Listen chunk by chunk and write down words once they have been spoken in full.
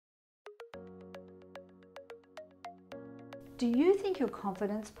Do you think your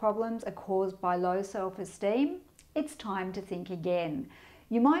confidence problems are caused by low self-esteem? It's time to think again.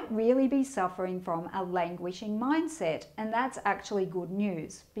 You might really be suffering from a languishing mindset, and that's actually good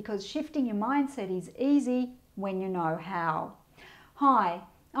news because shifting your mindset is easy when you know how. Hi,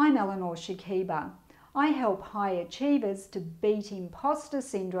 I'm Eleanor Shakiba. I help high achievers to beat imposter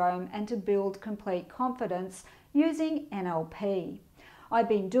syndrome and to build complete confidence using NLP. I've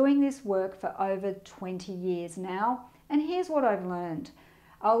been doing this work for over 20 years now, and here's what I've learned.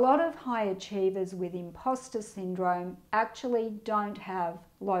 A lot of high achievers with imposter syndrome actually don't have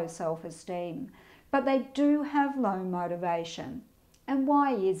low self-esteem, but they do have low motivation. And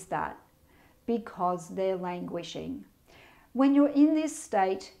why is that? Because they're languishing. When you're in this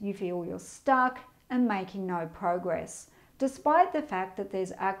state, you feel you're stuck and making no progress, despite the fact that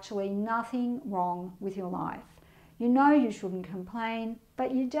there's actually nothing wrong with your life. You know you shouldn't complain,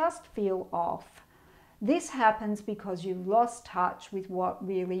 but you just feel off. This happens because you've lost touch with what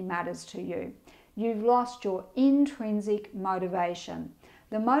really matters to you. You've lost your intrinsic motivation,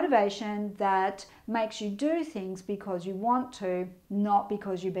 the motivation that makes you do things because you want to, not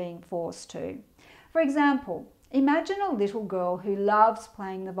because you're being forced to. For example, imagine a little girl who loves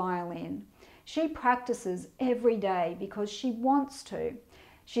playing the violin. She practices every day because she wants to.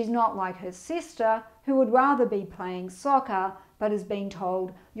 She's not like her sister, who would rather be playing soccer but has been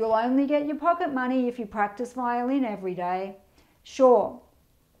told, you'll only get your pocket money if you practice violin every day. Sure,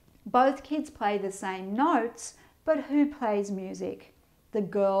 both kids play the same notes, but who plays music? The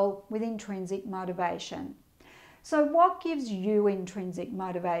girl with intrinsic motivation. So what gives you intrinsic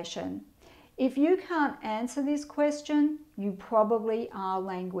motivation? If you can't answer this question, you probably are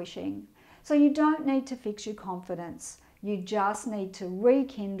languishing. So you don't need to fix your confidence. You just need to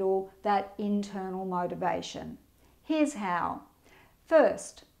rekindle that internal motivation. Here's how.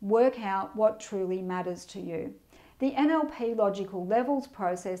 First, work out what truly matters to you. The NLP logical levels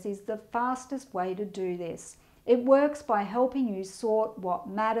process is the fastest way to do this. It works by helping you sort what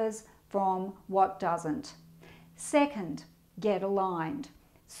matters from what doesn't. Second, get aligned.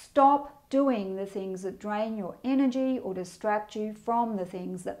 Stop doing the things that drain your energy or distract you from the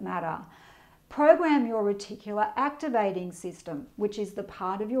things that matter. Program your reticular activating system, which is the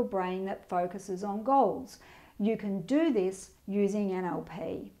part of your brain that focuses on goals. You can do this using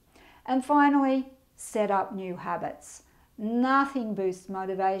NLP. And finally, set up new habits. Nothing boosts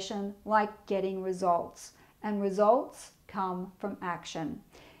motivation like getting results, and results come from action.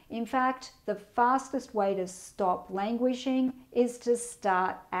 In fact, the fastest way to stop languishing is to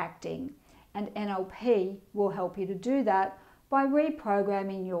start acting, and NLP will help you to do that by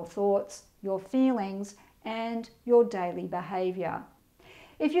reprogramming your thoughts, your feelings, and your daily behavior.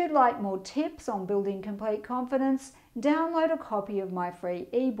 If you'd like more tips on building complete confidence, download a copy of my free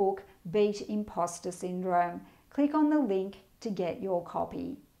ebook, Beat Imposter Syndrome. Click on the link to get your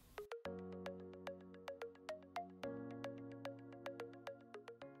copy.